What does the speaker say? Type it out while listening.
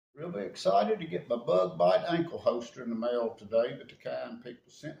Really excited to get my BugBite Ankle Holster in the mail today that the kind people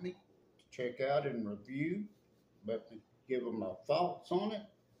sent me to check out and review. Let me give them my thoughts on it.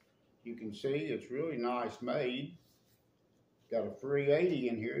 You can see it's really nice made. Got a 380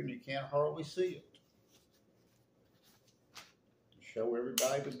 in here and you can't hardly see it. Show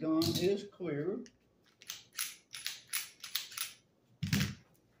everybody the gun is clear.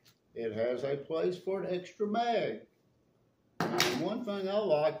 It has a place for an extra mag. And one thing I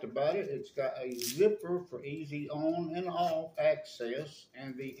liked about it, it's got a zipper for easy on and off access,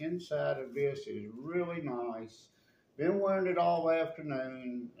 and the inside of this is really nice. Been wearing it all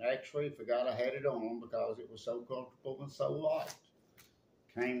afternoon. Actually, forgot I had it on because it was so comfortable and so light.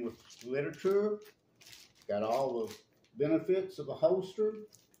 Came with literature, got all the benefits of a holster.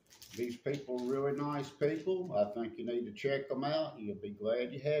 These people are really nice people. I think you need to check them out. You'll be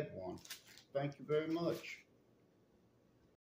glad you had one. Thank you very much.